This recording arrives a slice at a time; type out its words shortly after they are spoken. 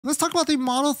Let's talk about the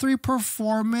Model 3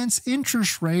 performance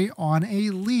interest rate on a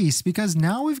lease, because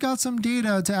now we've got some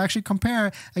data to actually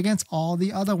compare against all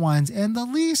the other ones. And the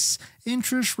lease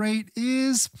interest rate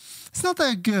it's not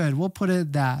that good. We'll put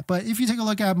it that. But if you take a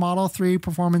look at Model 3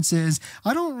 performances,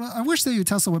 I wish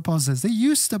Tesla would post this. They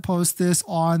used to post this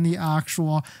on the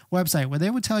actual website where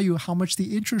they would tell you how much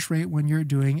the interest rate when you're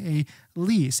doing a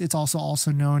lease. It's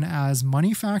also known as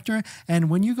money factor. And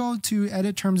when you go to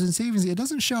edit terms and savings, it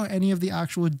doesn't show any of the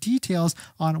actual details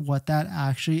on what that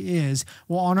actually is.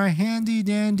 Well, on our handy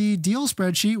dandy deal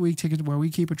spreadsheet, we take it where we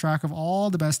keep a track of all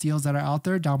the best deals that are out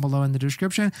there down below in the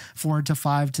description, $4,000 to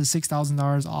 $5,000 to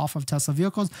 $6,000 off of Tesla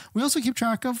vehicles. We also keep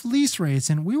track of lease rates,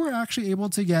 and we were actually able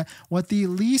to get what the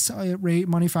lease rate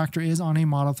money factor is on a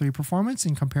Model 3 performance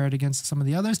and compare it against some of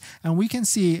the others. And we can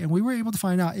see, and we were able to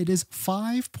find out it is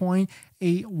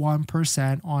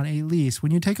 5.81% on a lease.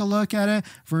 When you take a look at it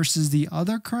versus the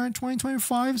other current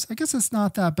 2025s, I guess it's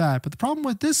not that bad. But the problem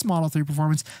with this Model 3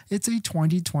 performance, it's a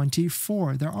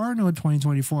 2024. There are no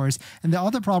 2024s. And the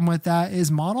other problem with that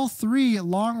is Model 3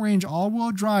 long range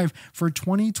all-wheel drive for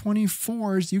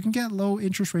 2024s, you can get low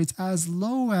interest rates as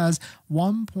low as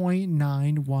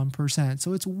 1.91%.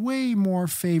 So it's way more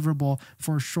favorable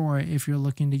for sure if you're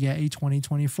looking to get a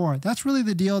 2024. That's really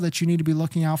the deal that you need to be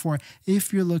looking out for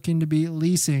if you're looking to be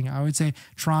leasing. I would say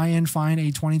try and find a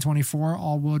 2024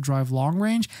 all-wheel drive long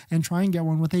range and try and get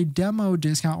one with a demo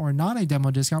discount or not a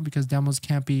demo discount, because demos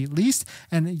can't be leased,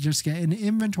 and just get an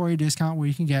inventory discount where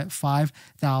you can get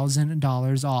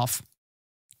 $5,000 off,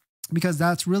 because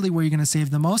that's really where you're going to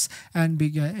save the most and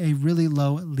be a really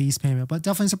low lease payment. But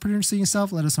definitely some pretty interesting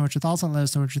stuff. Let us know what your thoughts on it. Let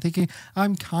us know what you're thinking.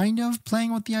 I'm kind of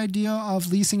playing with the idea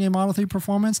of leasing a Model 3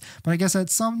 performance, but I guess that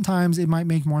sometimes it might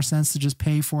make more sense to just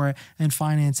pay for it and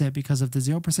finance it, because if the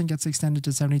 0% gets extended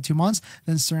to 72 months,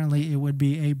 then certainly it would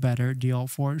be a better deal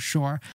for sure.